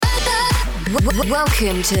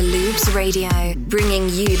Welcome to Loops Radio, bringing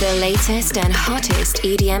you the latest and hottest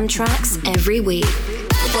EDM tracks every week.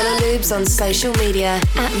 Follow Loops on social media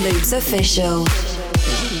at Loops Official.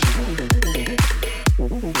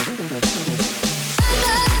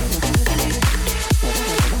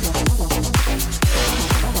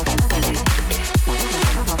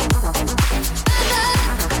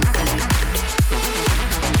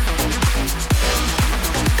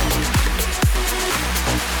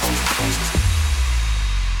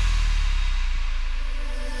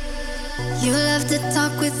 You love to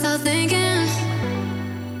talk without thinking,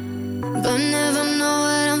 but never know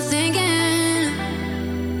what I'm thinking.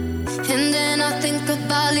 And then I think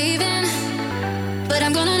about leaving, but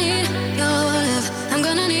I'm gonna need your love. I'm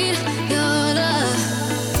gonna need your love.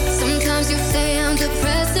 Sometimes you say I'm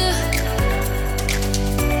depressive,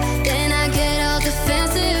 then I get all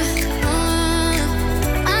defensive.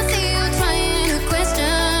 I see you trying to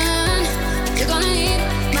question. You're gonna need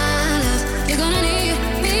my love. You're gonna need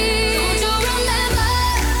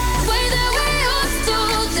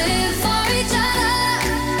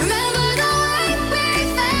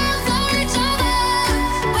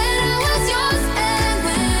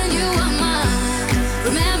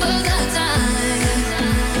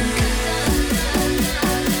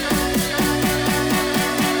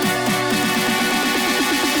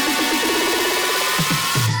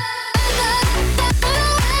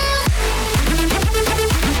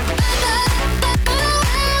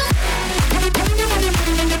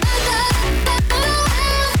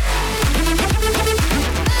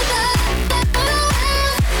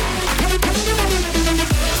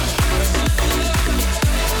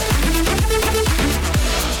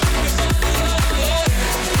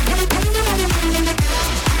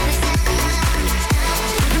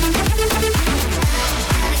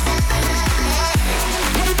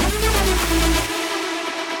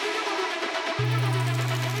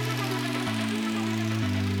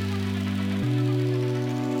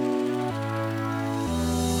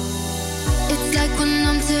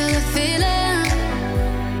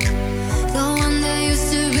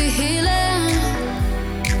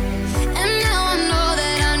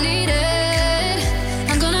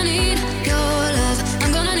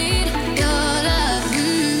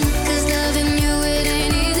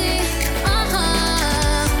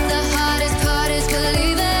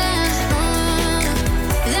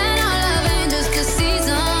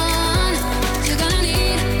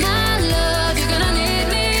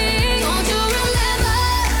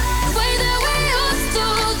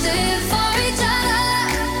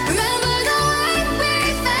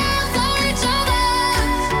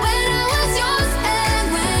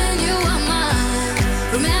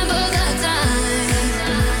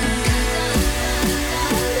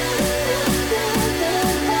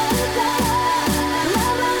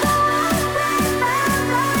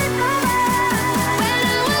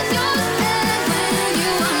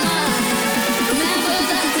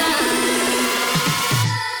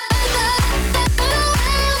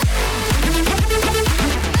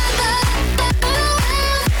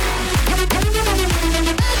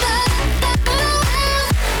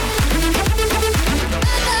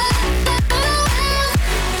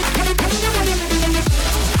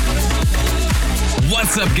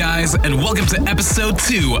What's up, guys, and welcome to episode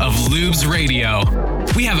 2 of Loops Radio.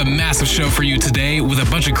 We have a massive show for you today with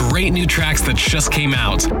a bunch of great new tracks that just came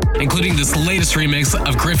out, including this latest remix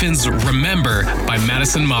of Griffin's Remember by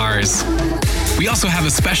Madison Mars. We also have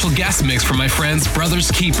a special guest mix from my friends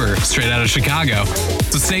Brothers Keeper, straight out of Chicago.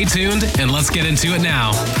 So stay tuned and let's get into it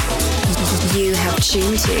now. You have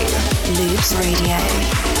tuned to Loops Radio.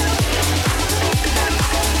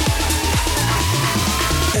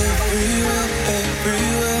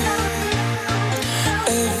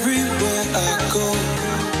 Everywhere I go,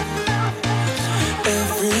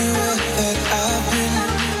 everywhere that I've been,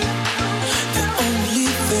 the only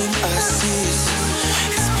thing I see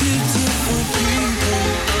is beautiful people,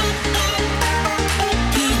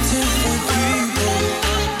 beautiful people,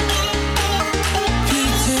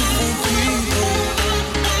 beautiful people,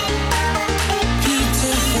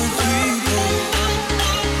 beautiful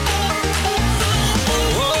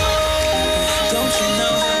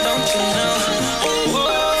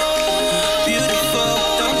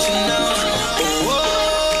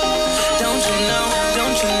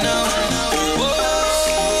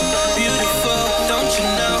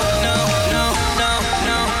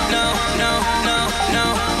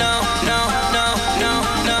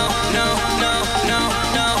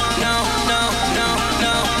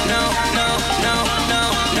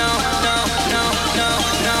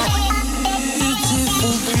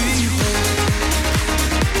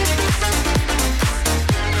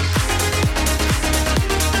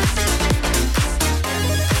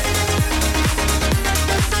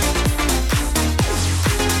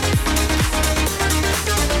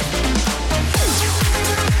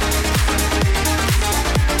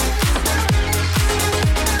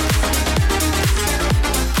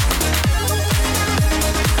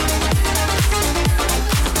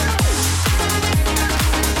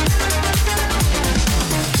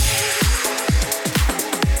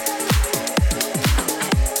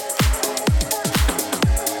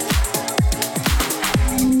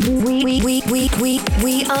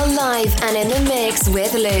We are live and in the mix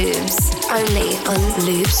with Lubes, only on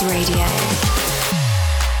Lubes Radio.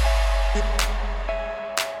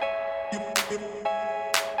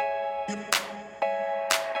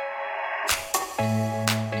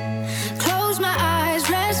 Close my eyes,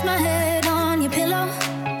 rest my head on your pillow.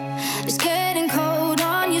 It's getting cold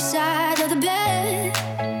on your side of the bed.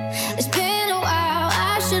 It's been a while,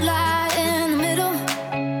 I should lie in the middle.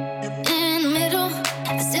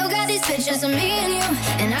 I still got these pictures of me and you,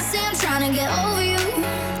 and I say I'm trying to get over you.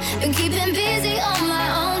 Been keeping busy on my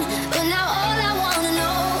own, but now all I wanna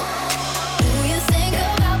know, do you think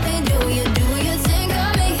about me? Do you think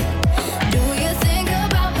of me? Do you think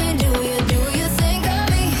about me? Do you think of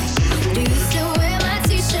me? Do you still wear my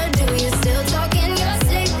t-shirt? Do you still talk in your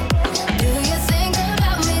sleep? Do you think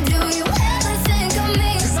about me? Do you ever think of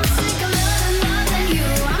me? 'Cause I'm sick of loving you.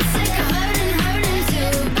 I'm sick of hurting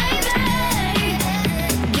too, baby.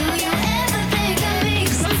 Do you ever think of me?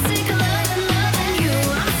 'Cause I'm sick of loving you.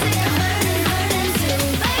 I'm sick of hurting too,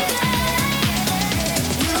 baby.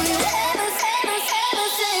 Do you ever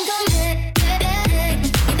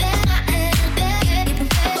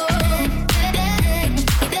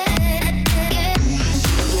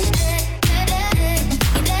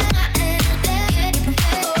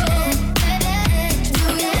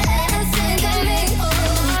think of me?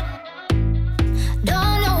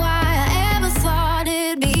 Don't know why I ever thought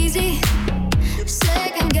it'd be easy.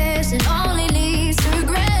 Second guessing only leads to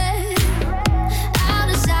regret. Out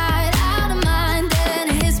of sight, out of mind, then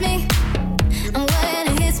it hits me. And when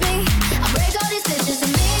it hits me, I break all these pictures of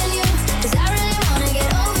me and you. 'Cause I really wanna get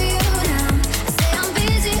over you now. I say I'm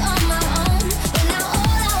busy on my own, but now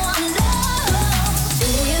all I wanna know, do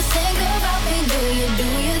you think about me? Do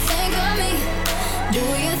you think of me? Do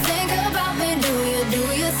you think about me? Do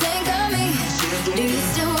you think of me? Do you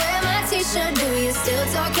still wear my t-shirt? Do you still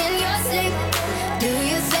talk in your sleep? Do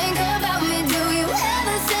you think about me? Do you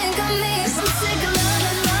ever think of me? 'Cause I'm sick of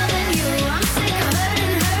loving you. I'm sick of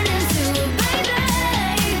hurting too, baby.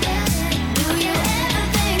 Do you ever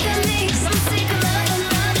think of me? 'Cause I'm sick of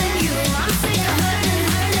loving you. I'm sick of hurting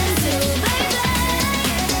too, baby.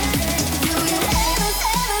 Do you ever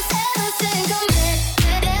think of me?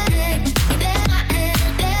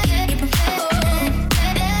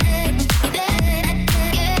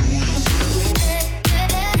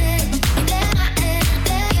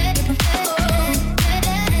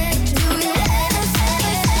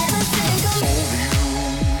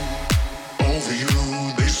 Over you,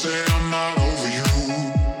 they say I'm not over you.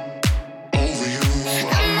 Over you,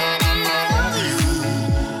 I'm not over you.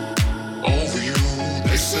 Over you,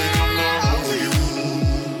 they say I'm not over you.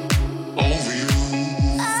 Over you,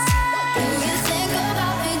 Do you think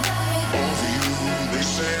about me? over you, they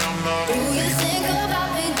say I'm not Do over you you. think about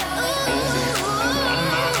me? I'm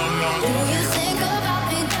not Do over you you. think about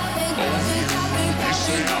me? Over you, they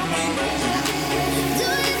say I'm not over you. Do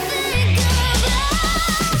you think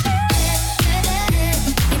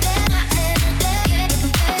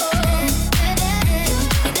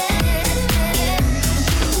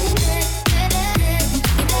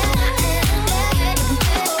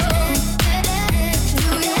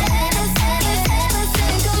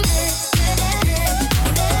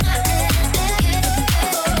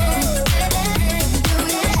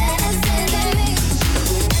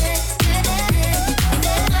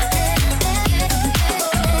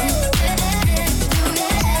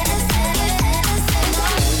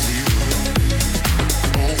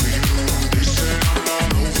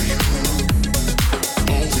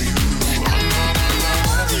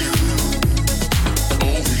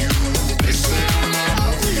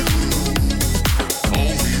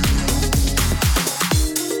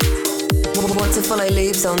Want to follow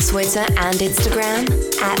Lubes on Twitter and Instagram?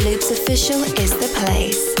 @Lubes Official is the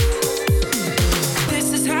place.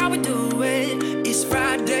 This is how we do it. It's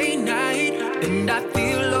Friday night, and I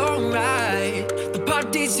feel alright. The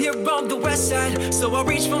party's here on the west side, so I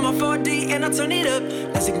reach for my 4D and I turn it up.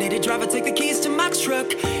 Designated driver, take the keys to my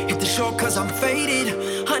truck. Hit the shore 'cause I'm faded.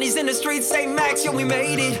 Honey's in the streets, say Max, yo, we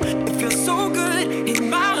made it. It feels so good in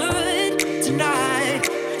my hood tonight.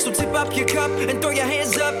 So tip up your cup and throw your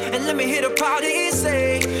hands up and let me hit a party and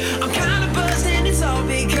say, I'm kinda buzzed and it's all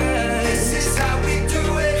because this is how we do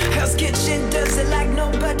it. Hell's Kitchen does it like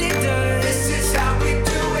nobody does. This is how we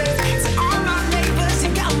do it. To all my neighbors, you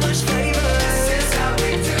got much flavor. This is how we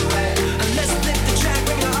do it. And let's flip the track,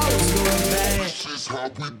 bring the old school back. This is how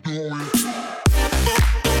we do it.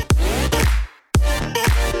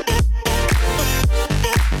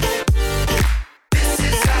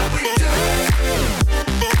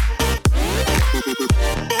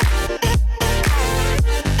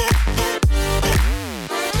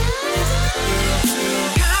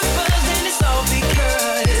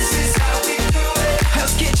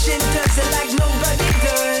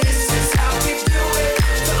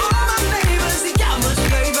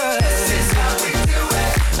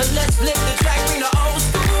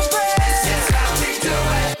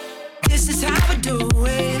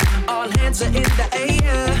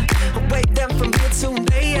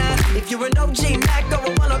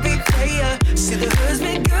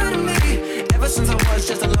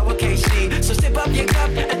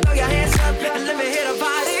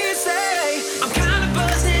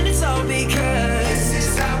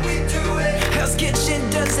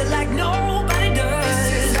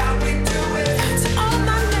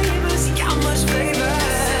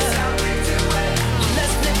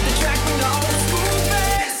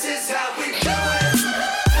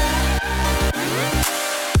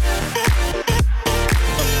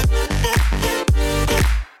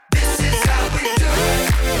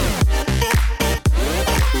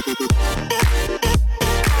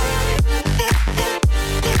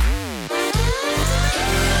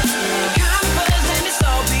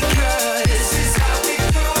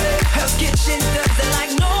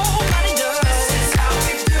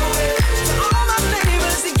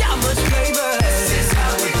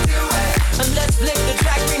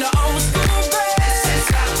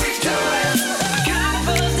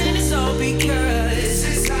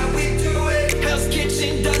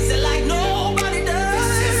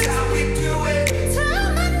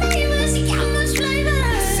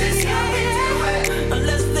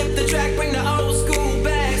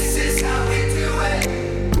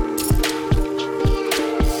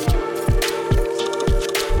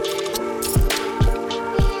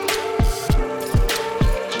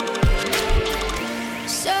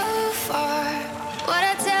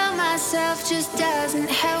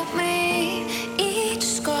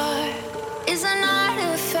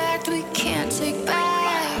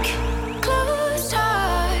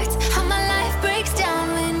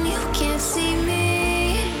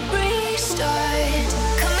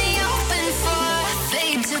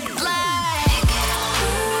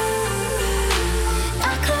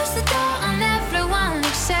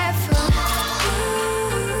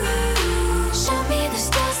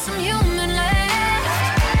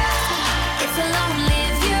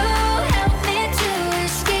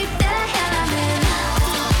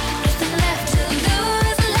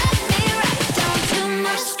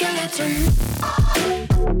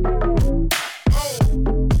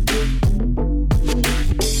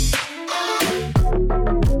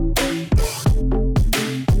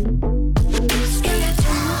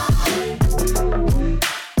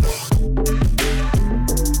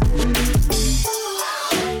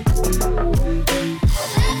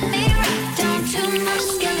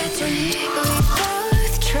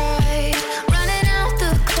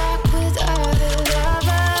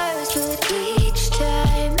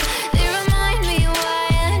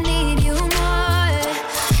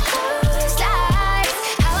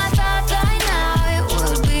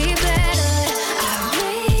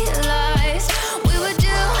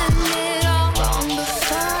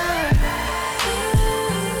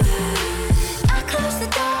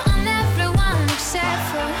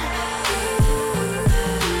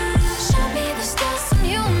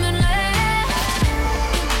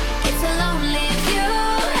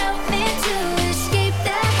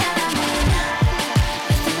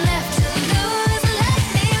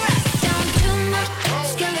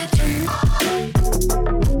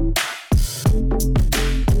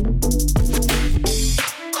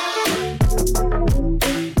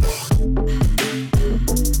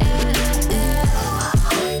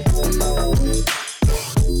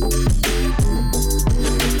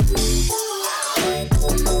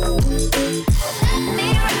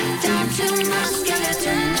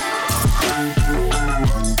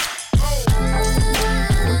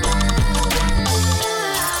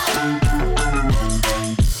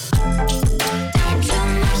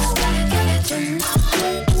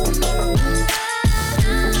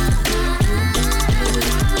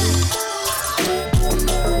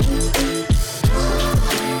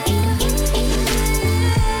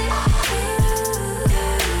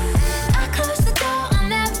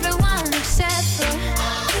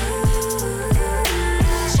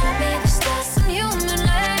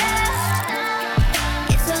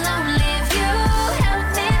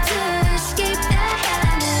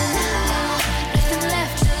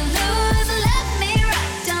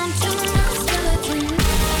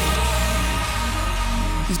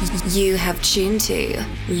 You have tuned to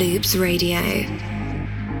Loops Radio.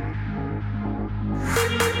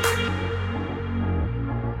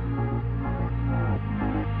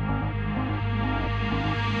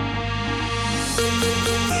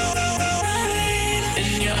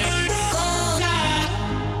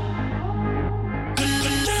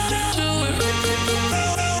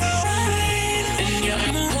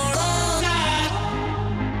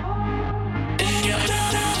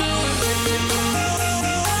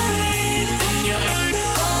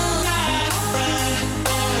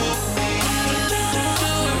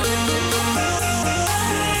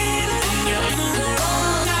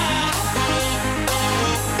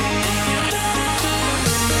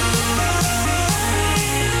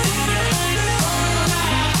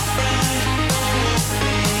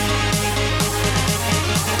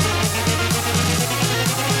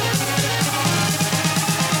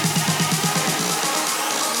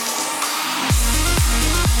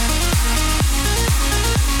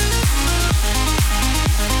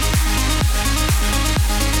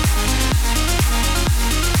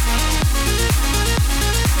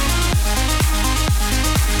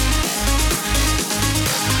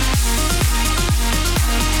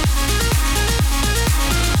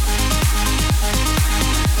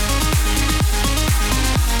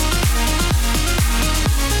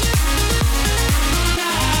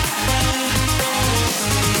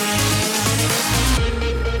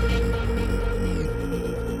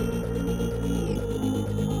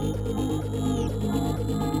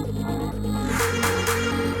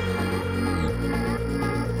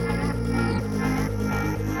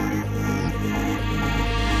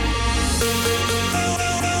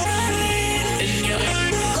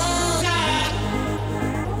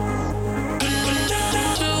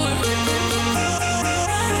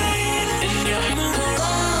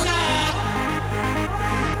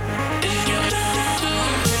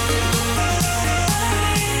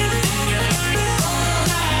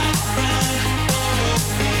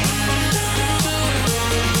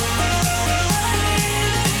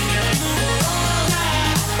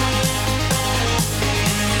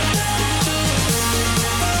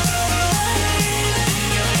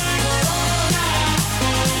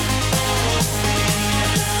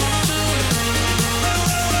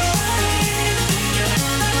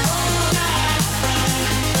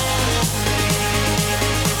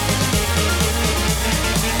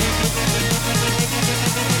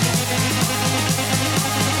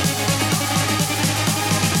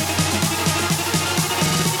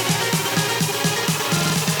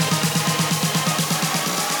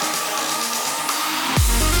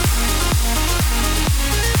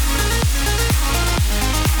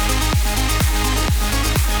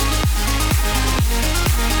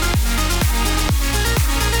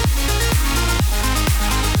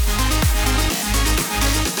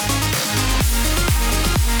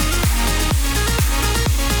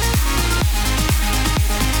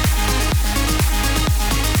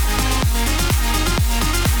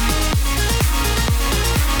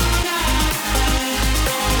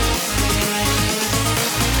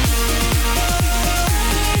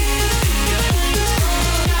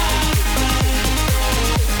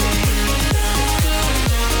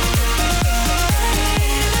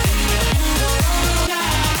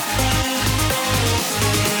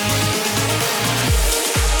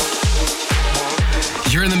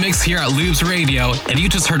 at Lubes Radio, and you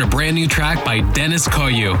just heard a brand new track by Dennis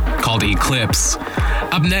Koyu called Eclipse.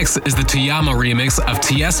 Up next is the Tuyamo remix of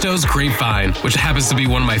Tiesto's Grapevine, which happens to be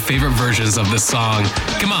one of my favorite versions of this song.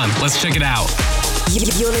 Come on, let's check it out.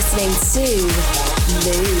 You're listening to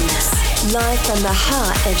Lubes, live from the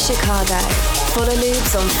heart of Chicago. Follow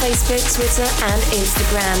Lubes on Facebook, Twitter, and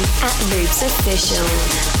Instagram at Lubes Official.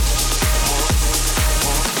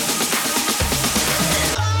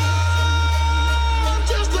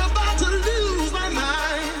 Just about to lose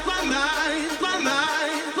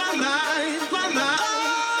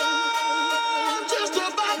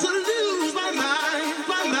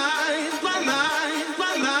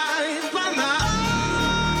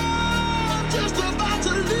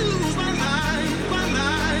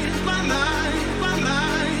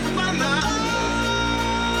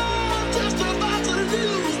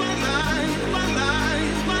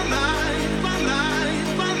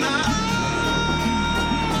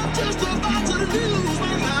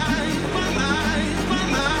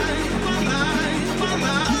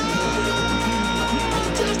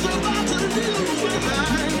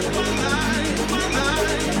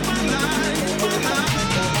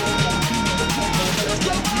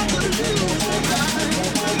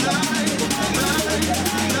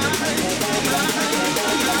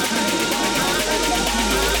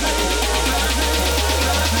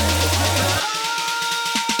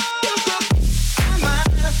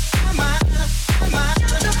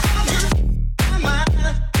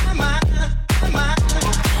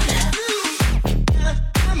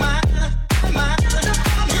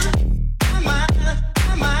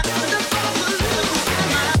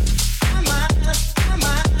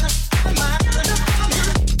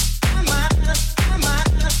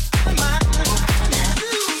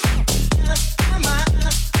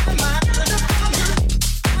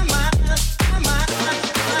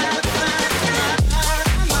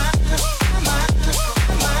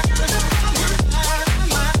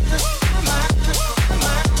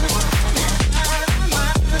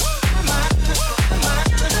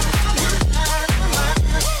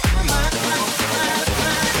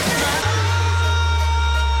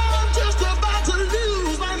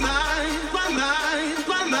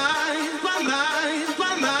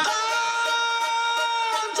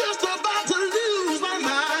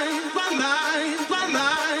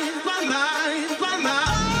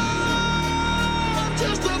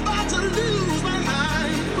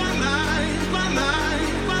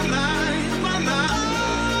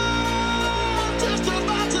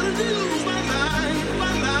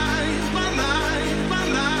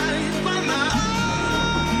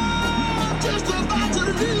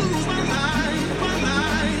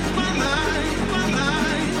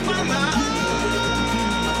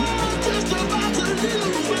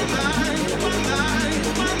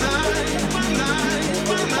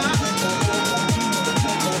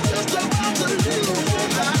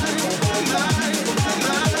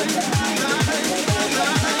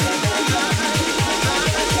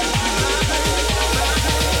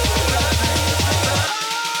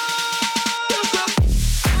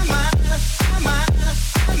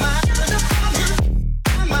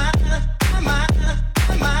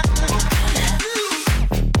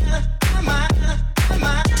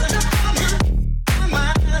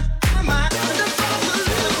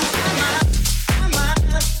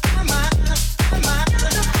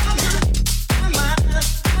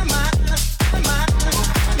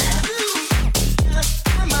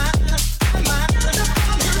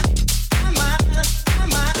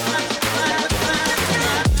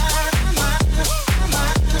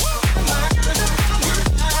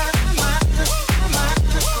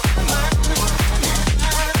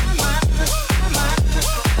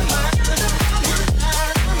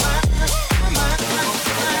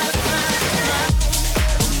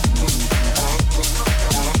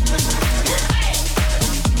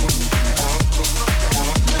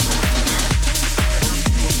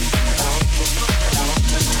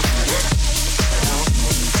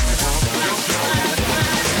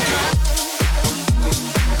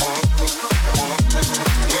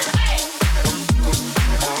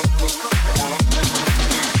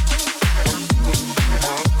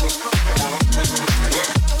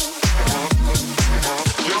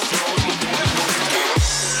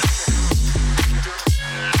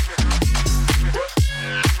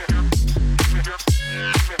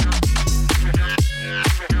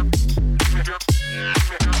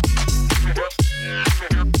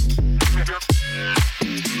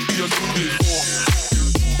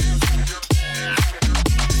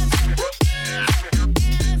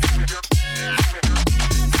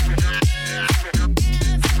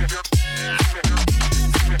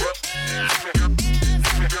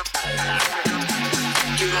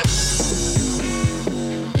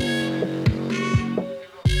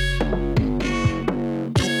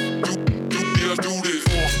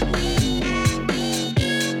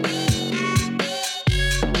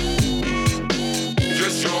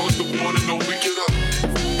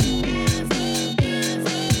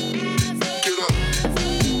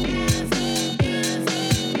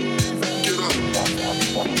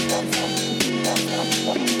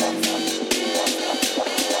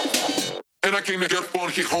I came to get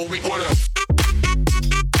funky, homie. What up?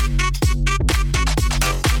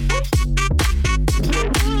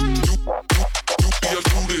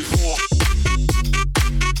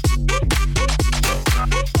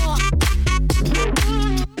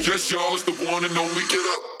 Yes, y'all, it's the one and only. Get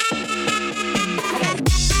up.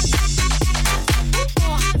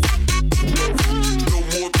 No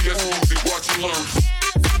more BS music, watch and learn.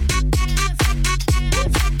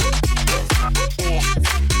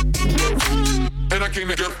 And I came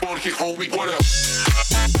to get funky, homie. What up?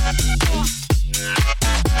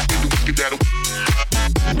 Get that up.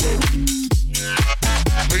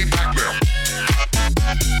 Lay back now.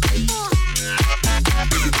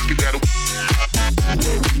 Get that up.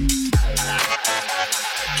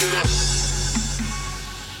 Get up.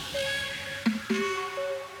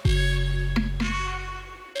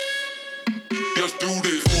 Let's do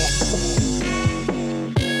this.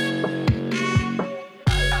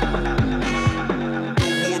 No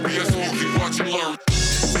more BS music, watch and learn.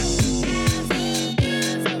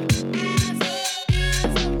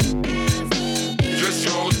 Yes,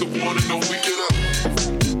 y'all, it's the one and only. Get up.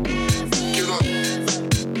 Get up.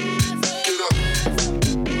 Get up.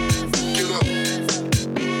 Get up.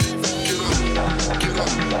 Get up. Get up.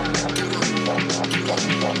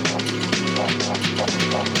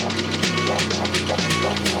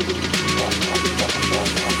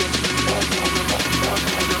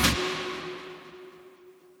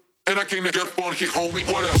 And I came to get funky, homie.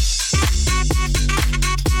 What up?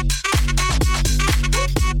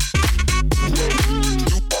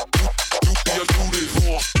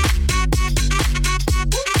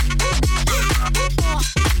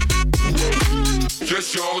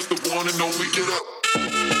 Yes, y'all, it's the one and only. Get up.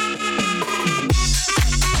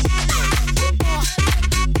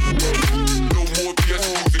 No more BS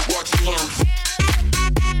music, watch and learn.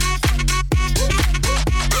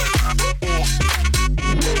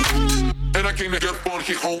 And I came to get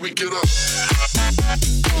funky, homie. Get up.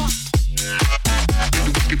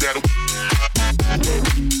 Get that up.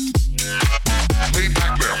 Lay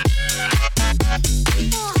back now.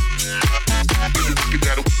 Get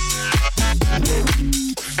that up.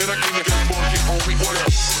 And I came to get funky, homie. What up?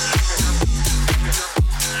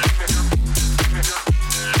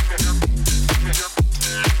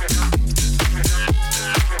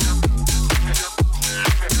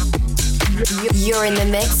 You're in the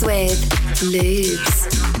mix with Lubes.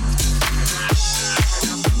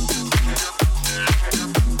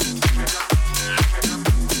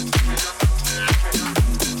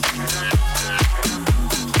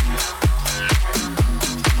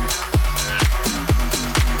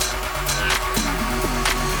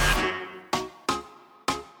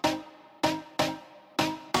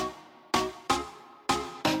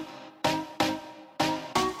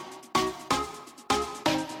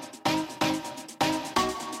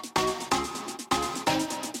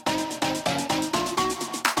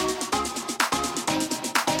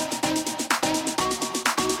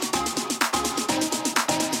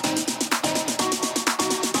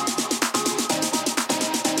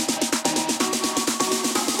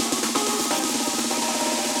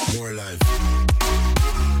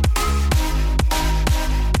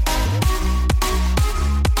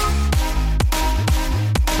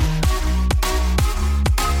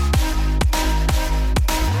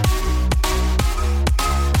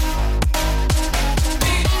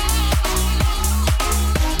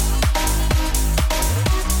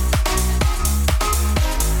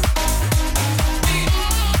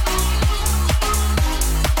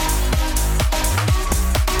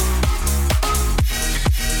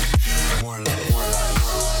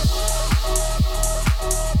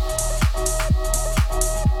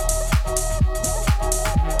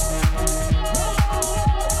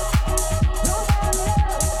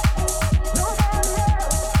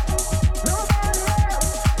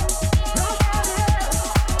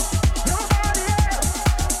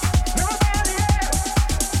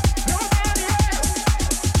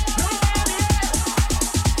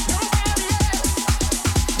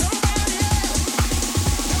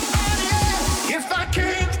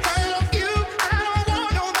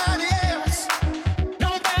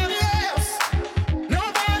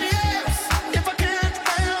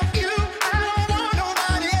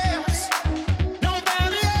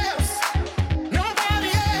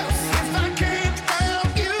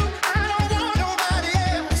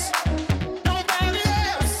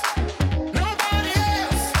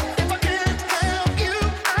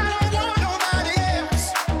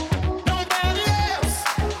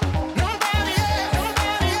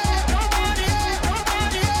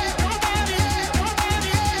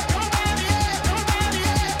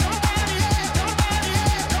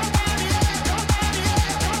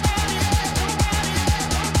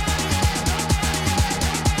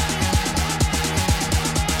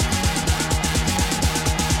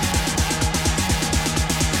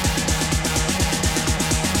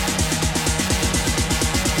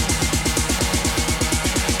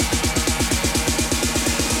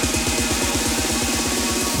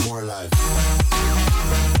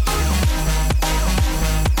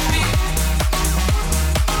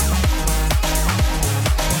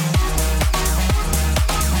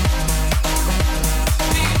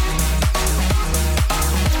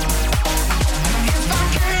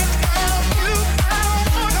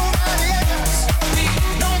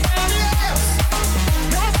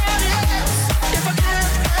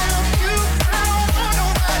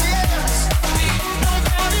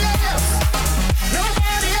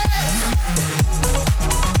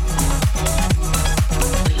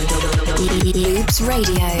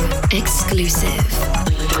 Radio exclusive.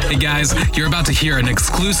 Hey guys, you're about to hear an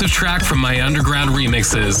exclusive track from my underground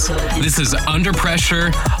remixes. This is Under Pressure,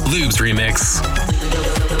 Lubes remix.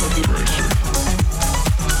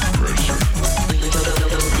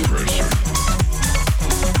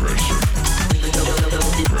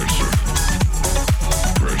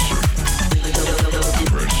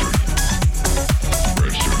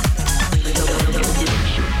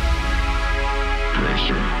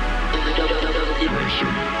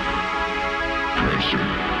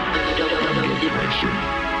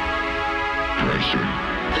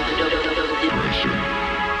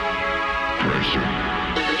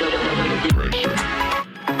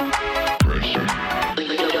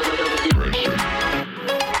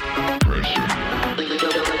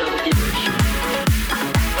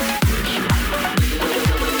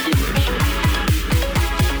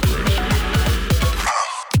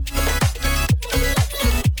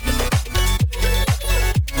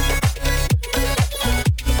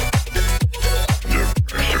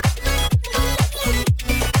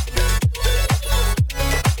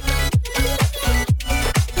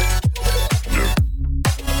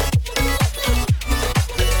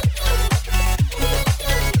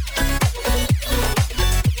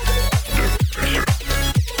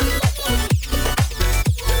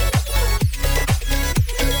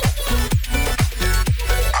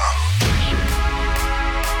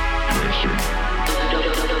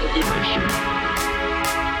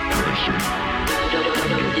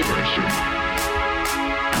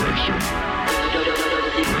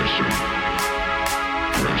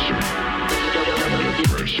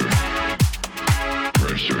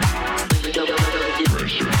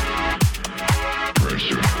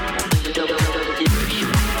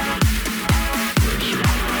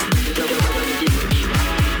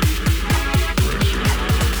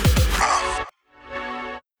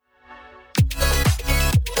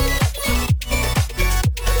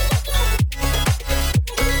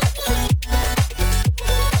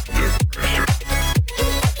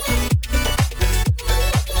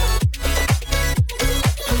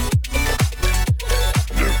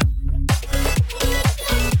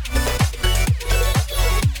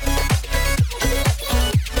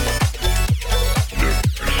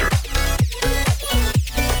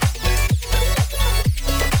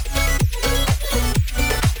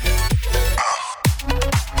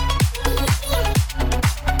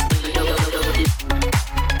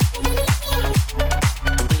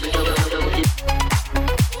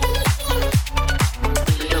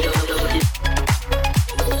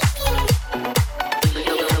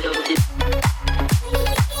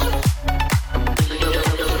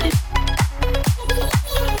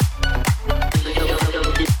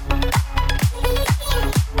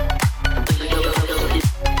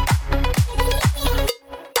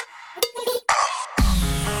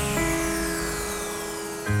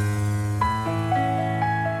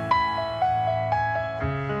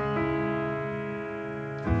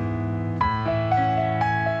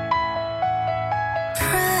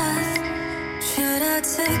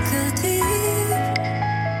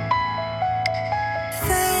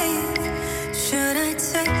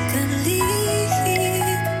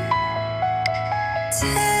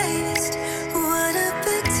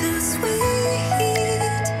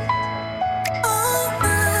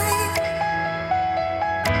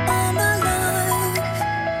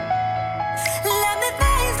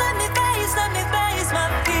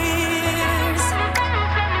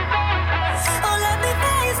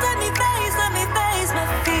 Let me face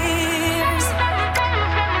my fears.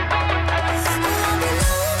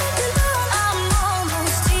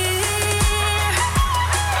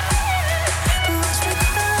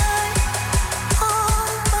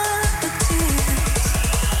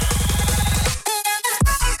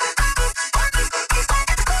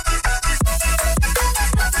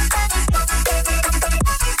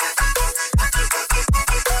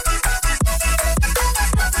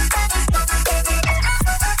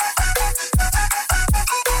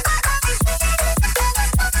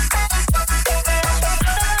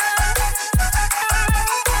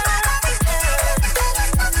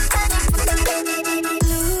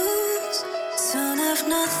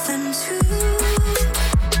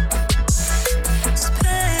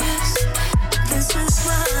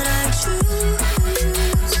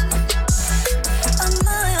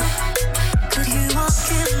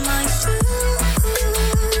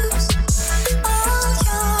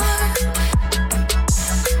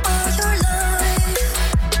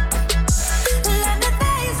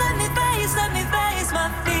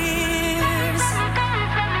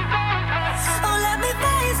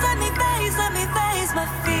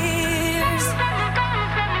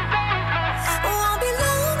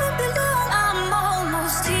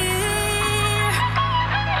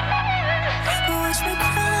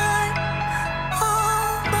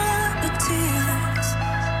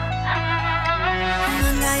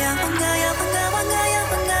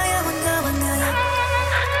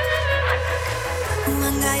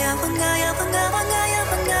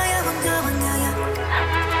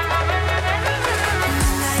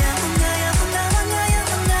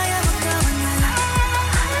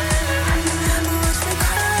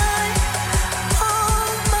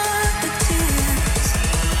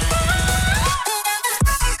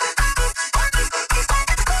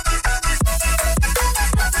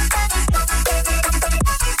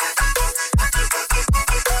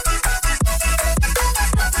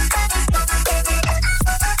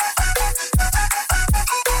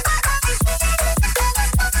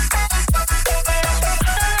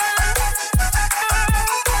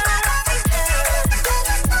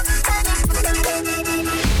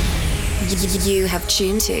 You have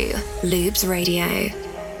tuned to Lubes Radio.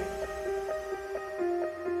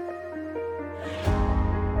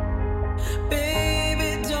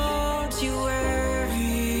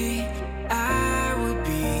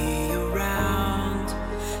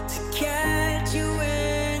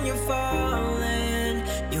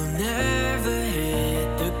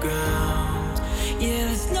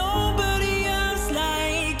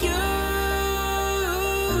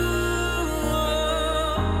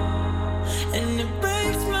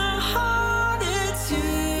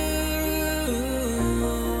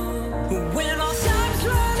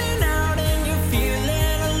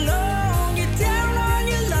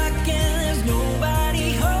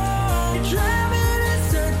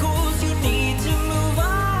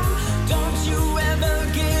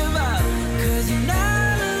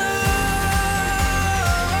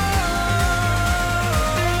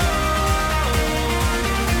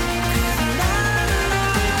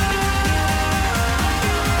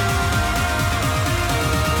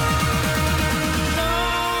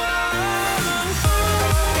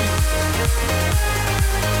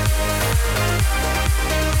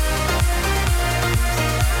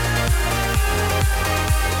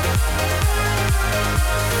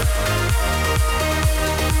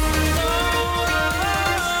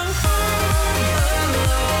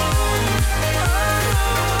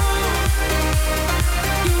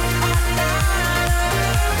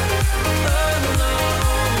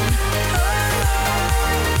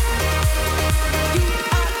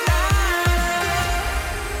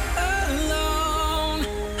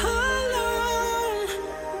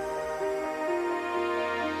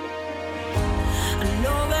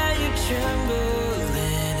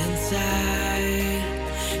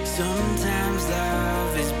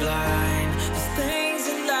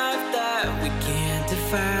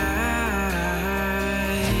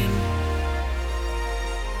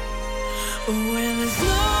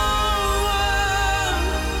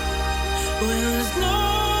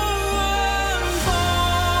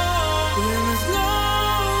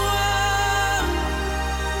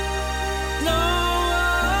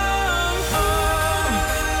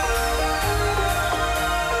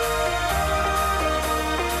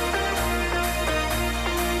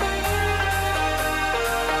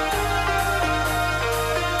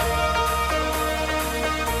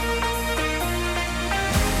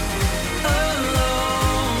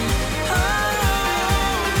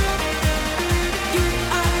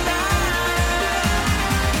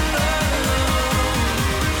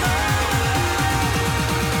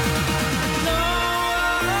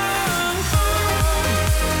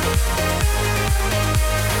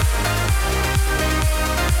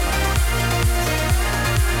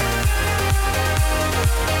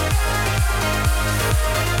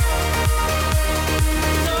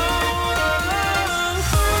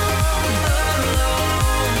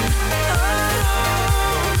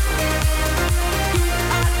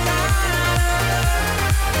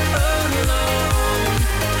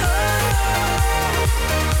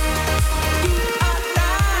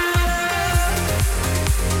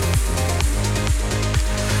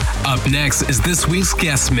 Up next is this week's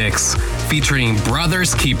guest mix, featuring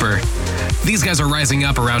Brothers Keeper. These guys are rising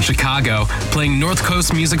up around Chicago, playing North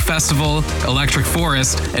Coast Music Festival, Electric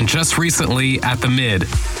Forest, and just recently at the Mid.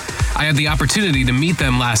 I had the opportunity to meet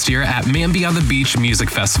them last year at Man Beyond the Beach Music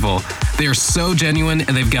Festival. They are so genuine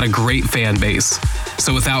and they've got a great fan base.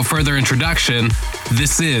 So without further introduction,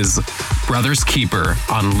 this is Brothers Keeper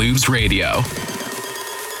on Lubes Radio.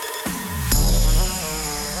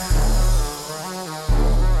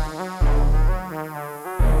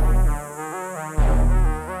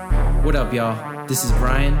 What up, y'all? This is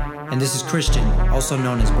Brian. And this is Christian, also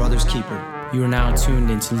known as Brothers Keeper. You are now tuned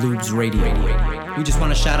into Lubes Radio. We just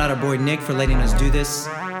want to shout out our boy Nick for letting us do this.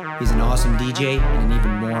 He's an awesome DJ and an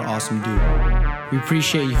even more awesome dude. We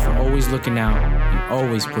appreciate you for always looking out and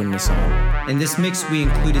always putting us on. In this mix, we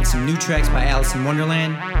included some new tracks by Alice in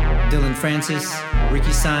Wonderland, Dylan Francis,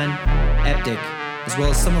 Ricky San, Eptic, as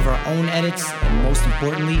well as some of our own edits, and most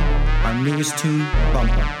importantly, our newest tune,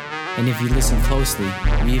 Bumper. And if you listen closely,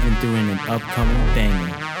 we even threw in an upcoming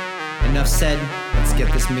banger. Enough said, let's get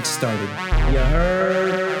this mix started. You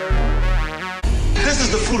heard? This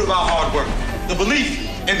is the fruit of our hard work, the belief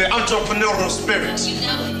in the entrepreneurial spirit,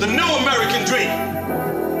 the new American dream.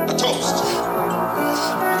 A toast.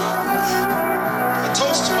 A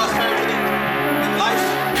toast to prosperity in life.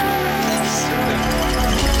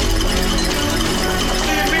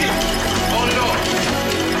 Steve B, on and on.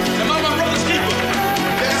 Am I my brother's keeper?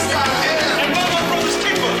 Yes, I am. Am I my brother's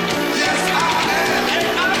keeper? Yes, I am.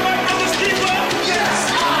 Am I my brother's keeper? Yes,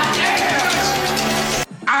 I am.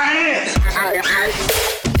 I am.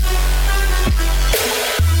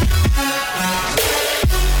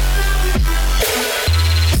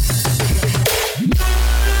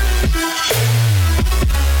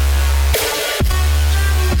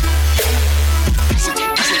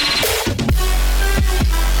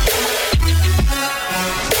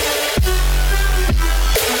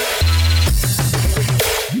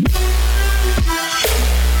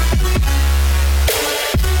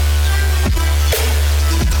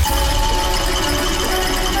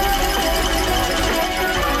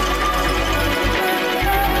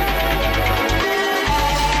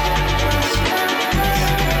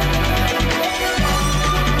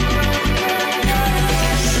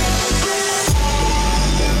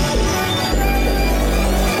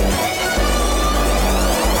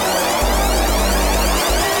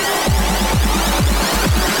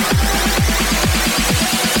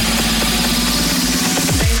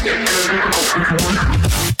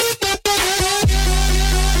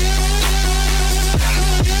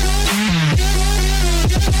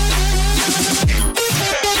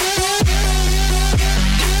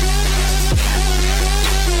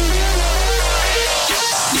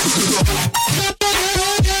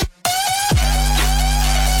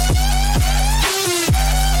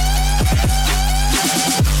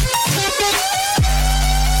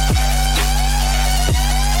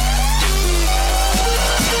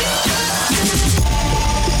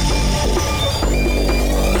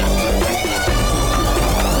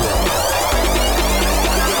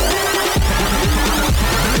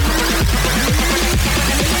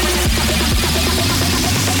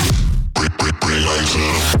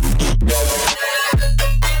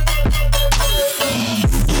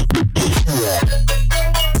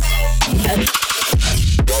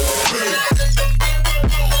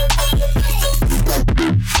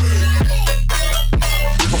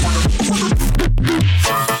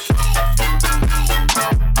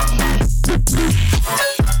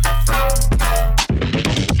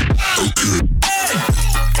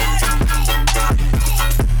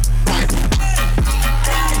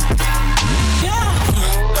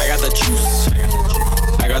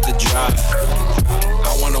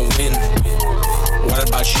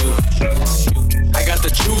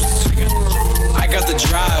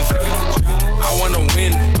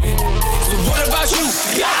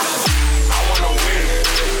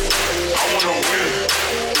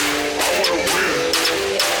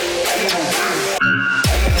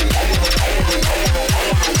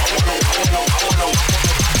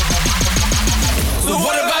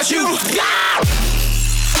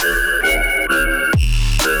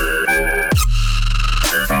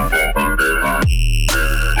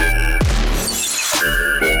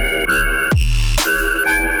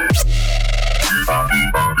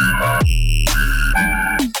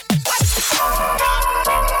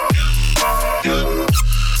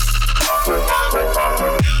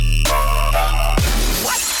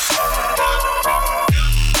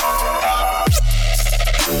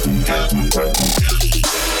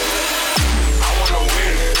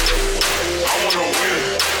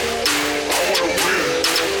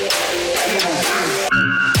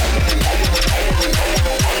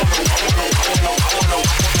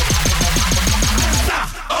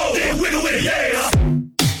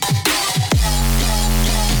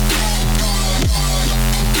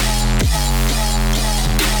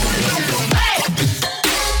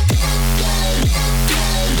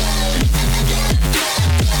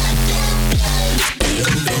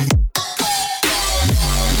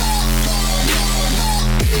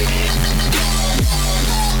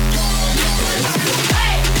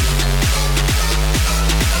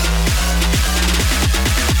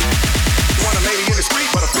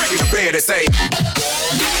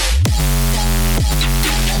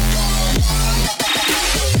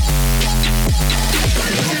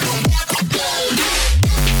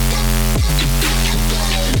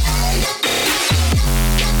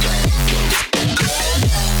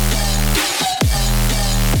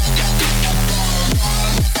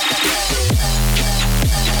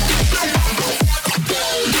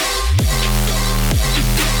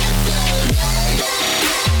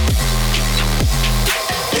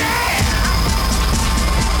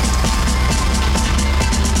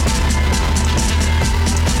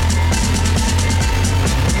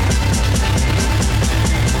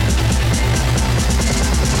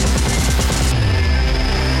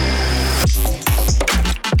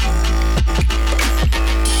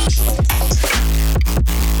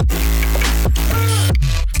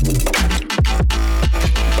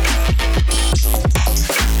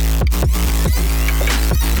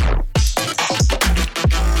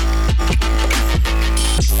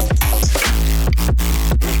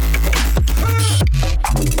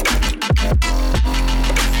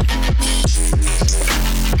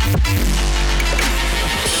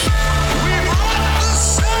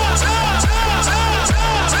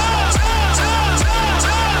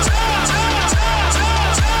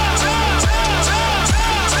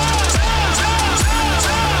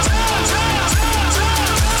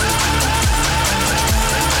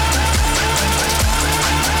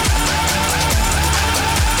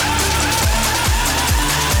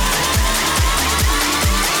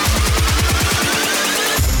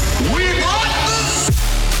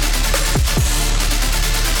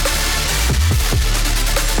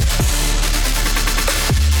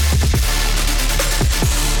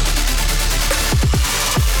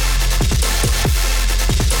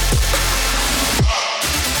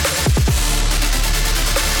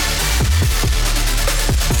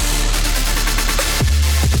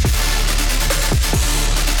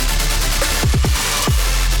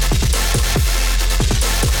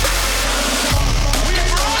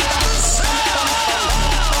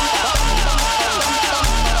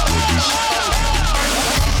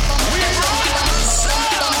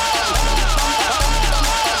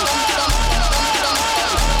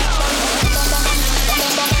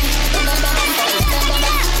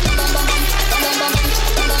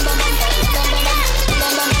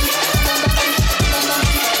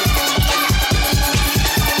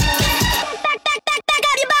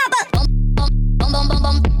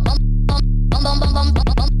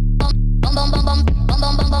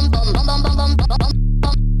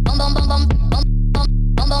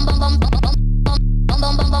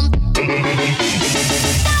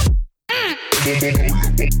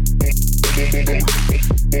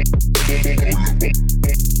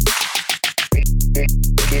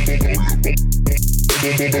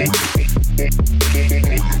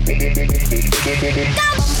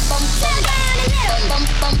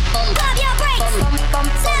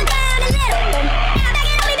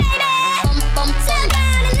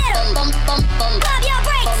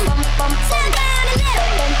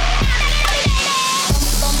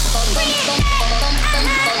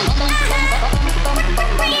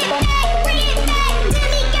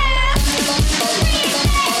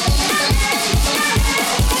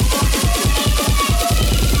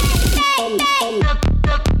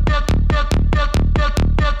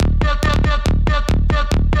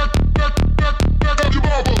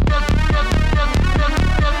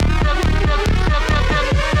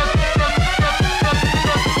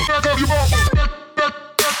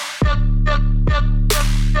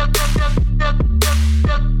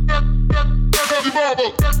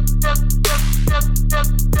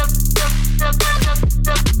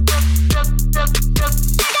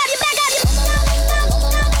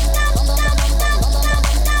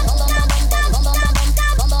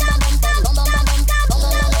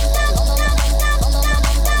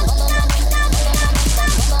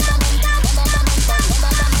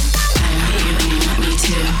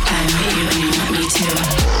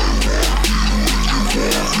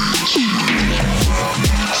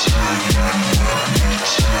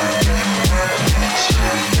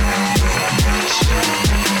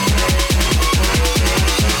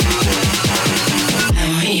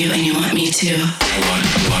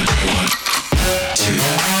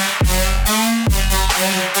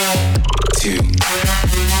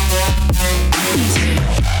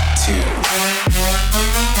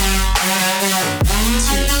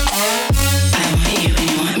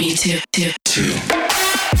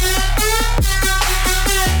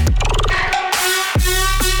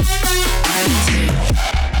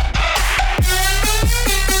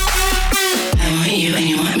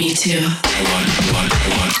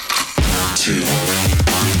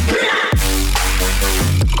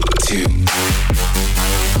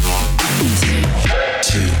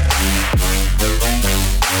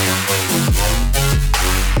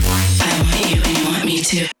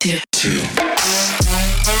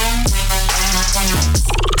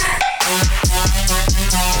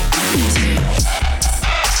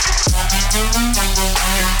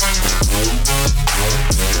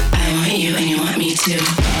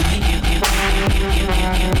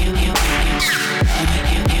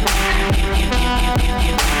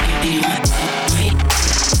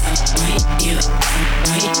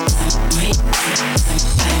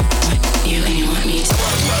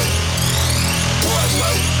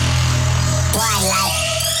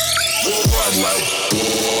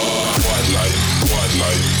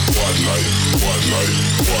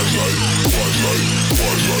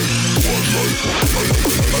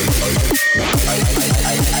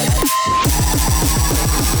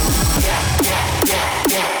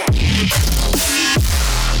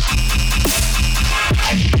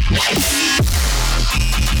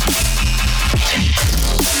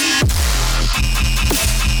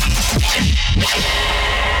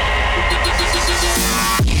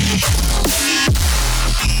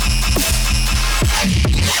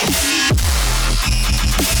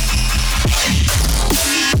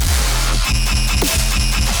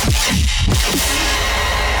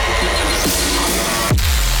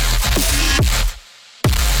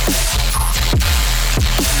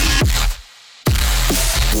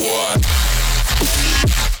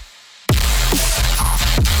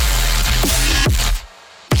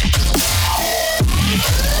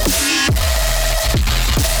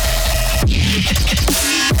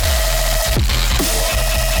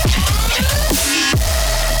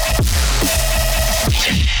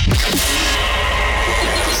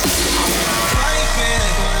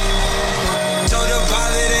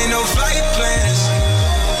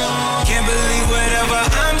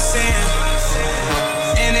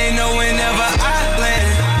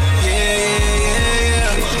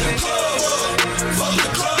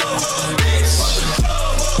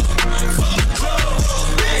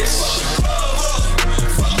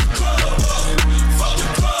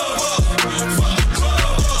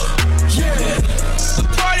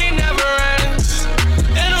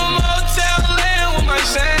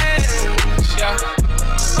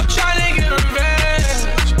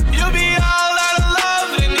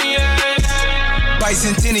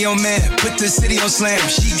 Centennial man, put the city on slam.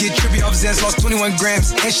 She get trippy off Zans, lost 21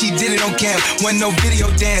 grams, and she did it on cam. Wasn't no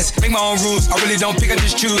video dance, make my own rules. I really don't pick, I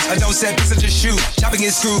just choose. I don't set picks, I just shoot. Chopping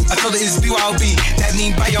is screwed, I told her it's BYOB. That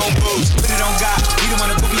mean buy your own booze. Put it on God, he don't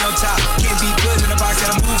wanna put me on top. Can't be good in the box,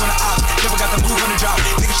 gotta move on the op. Never got the move on the drop.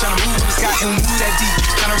 Niggas tryna move on the sky and move that deep.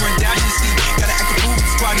 Tryna run down to the sea. Gotta act the fool,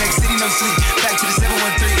 squad next city, no sleep. Back to the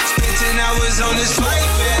 713. Spent 10 hours on this flight,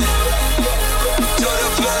 man. Told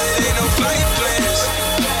the pilot ain't no flight plans.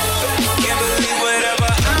 Can't believe whatever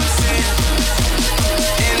I'm saying.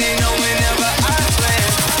 And they know whenever I plan.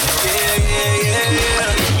 Yeah.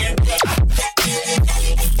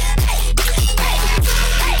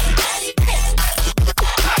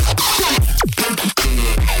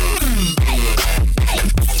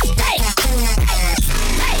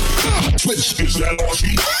 Twitch is that all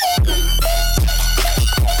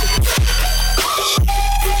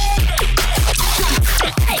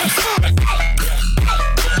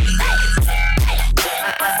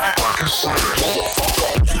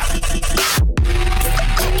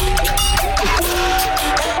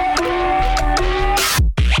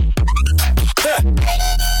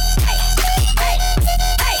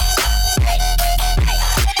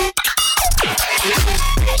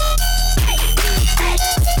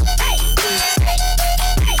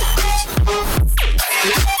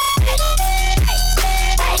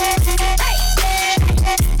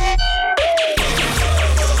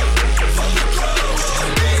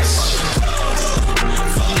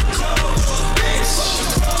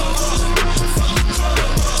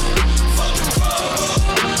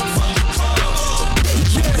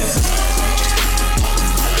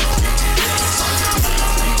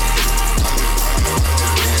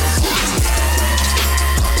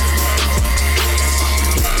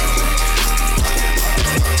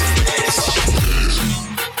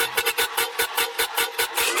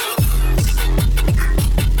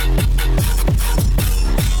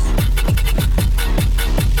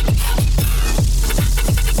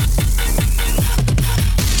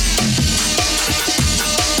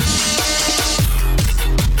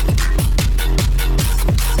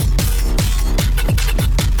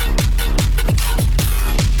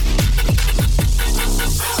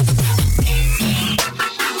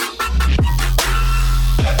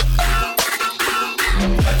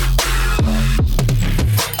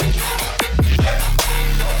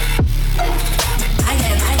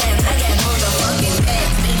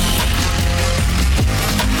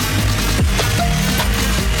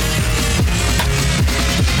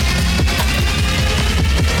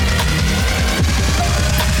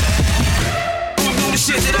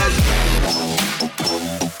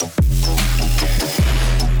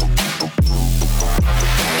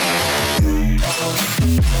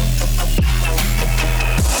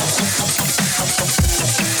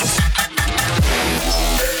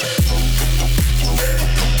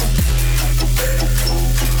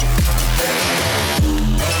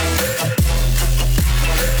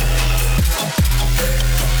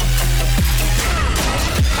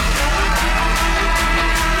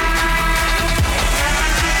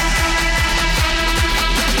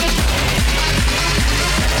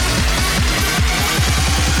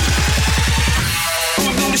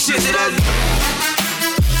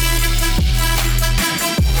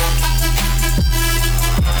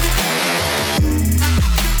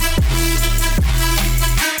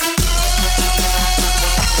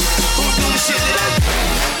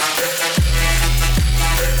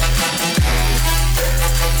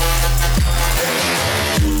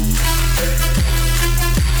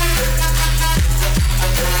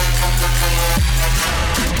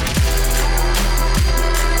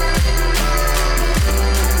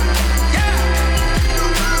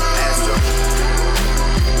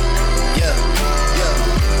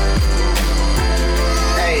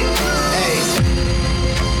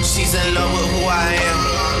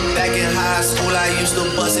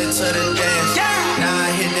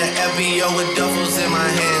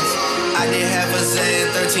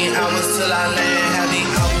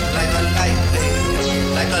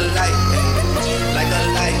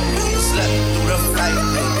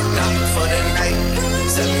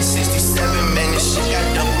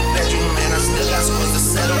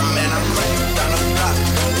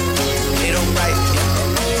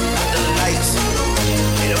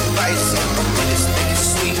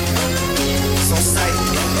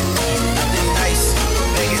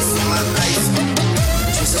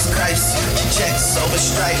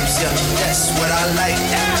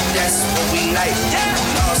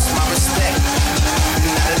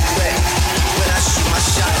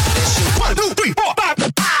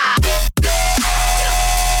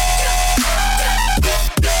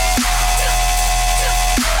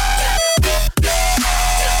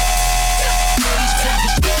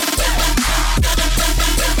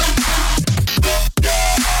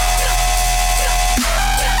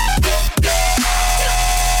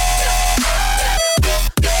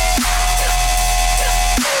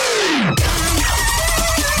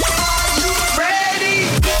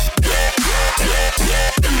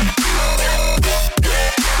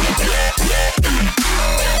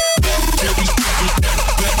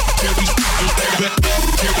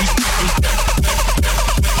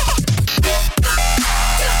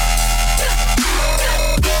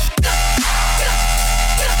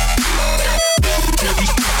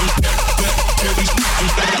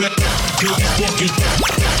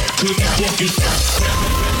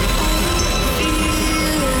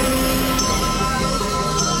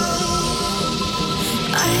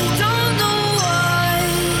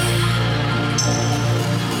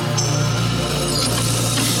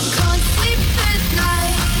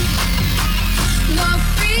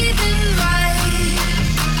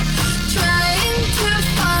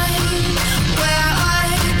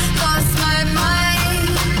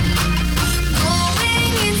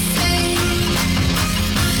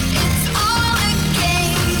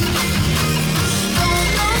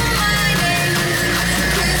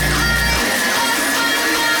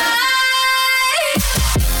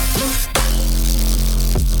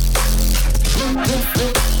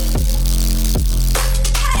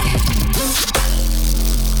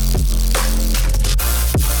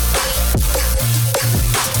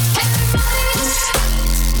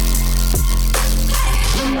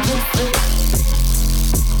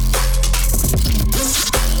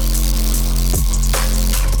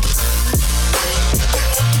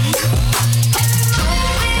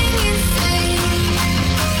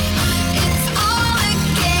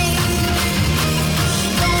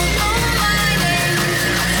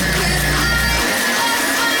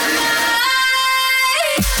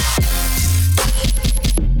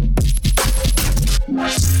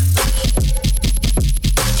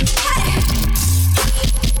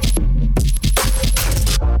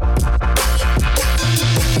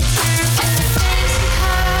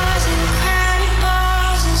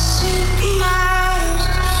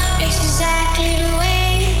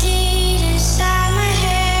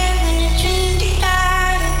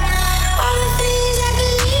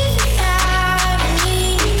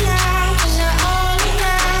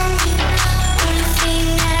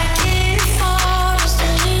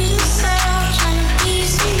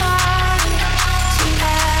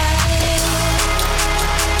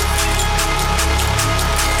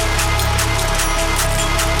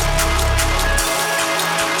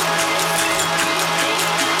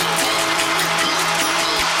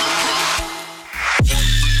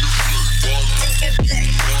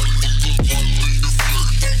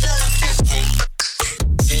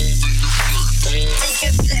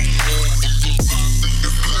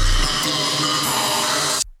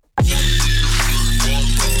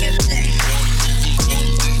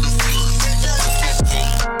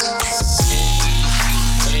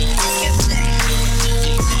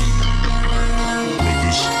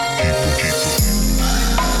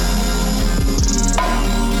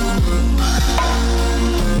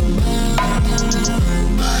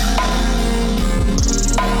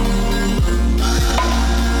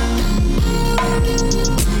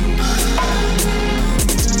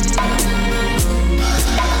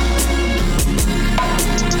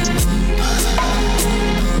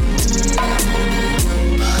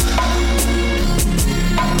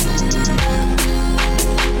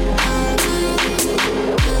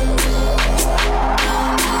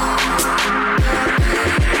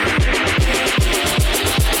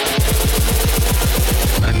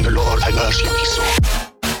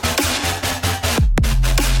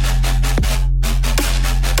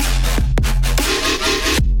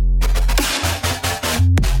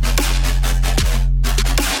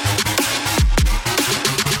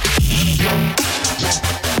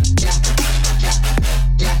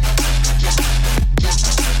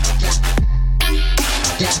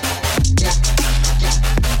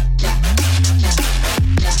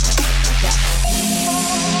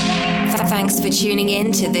tuning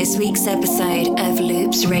in to this week's episode of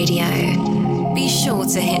Loops Radio. Be sure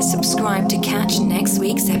to hit subscribe to catch next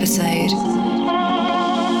week's episode.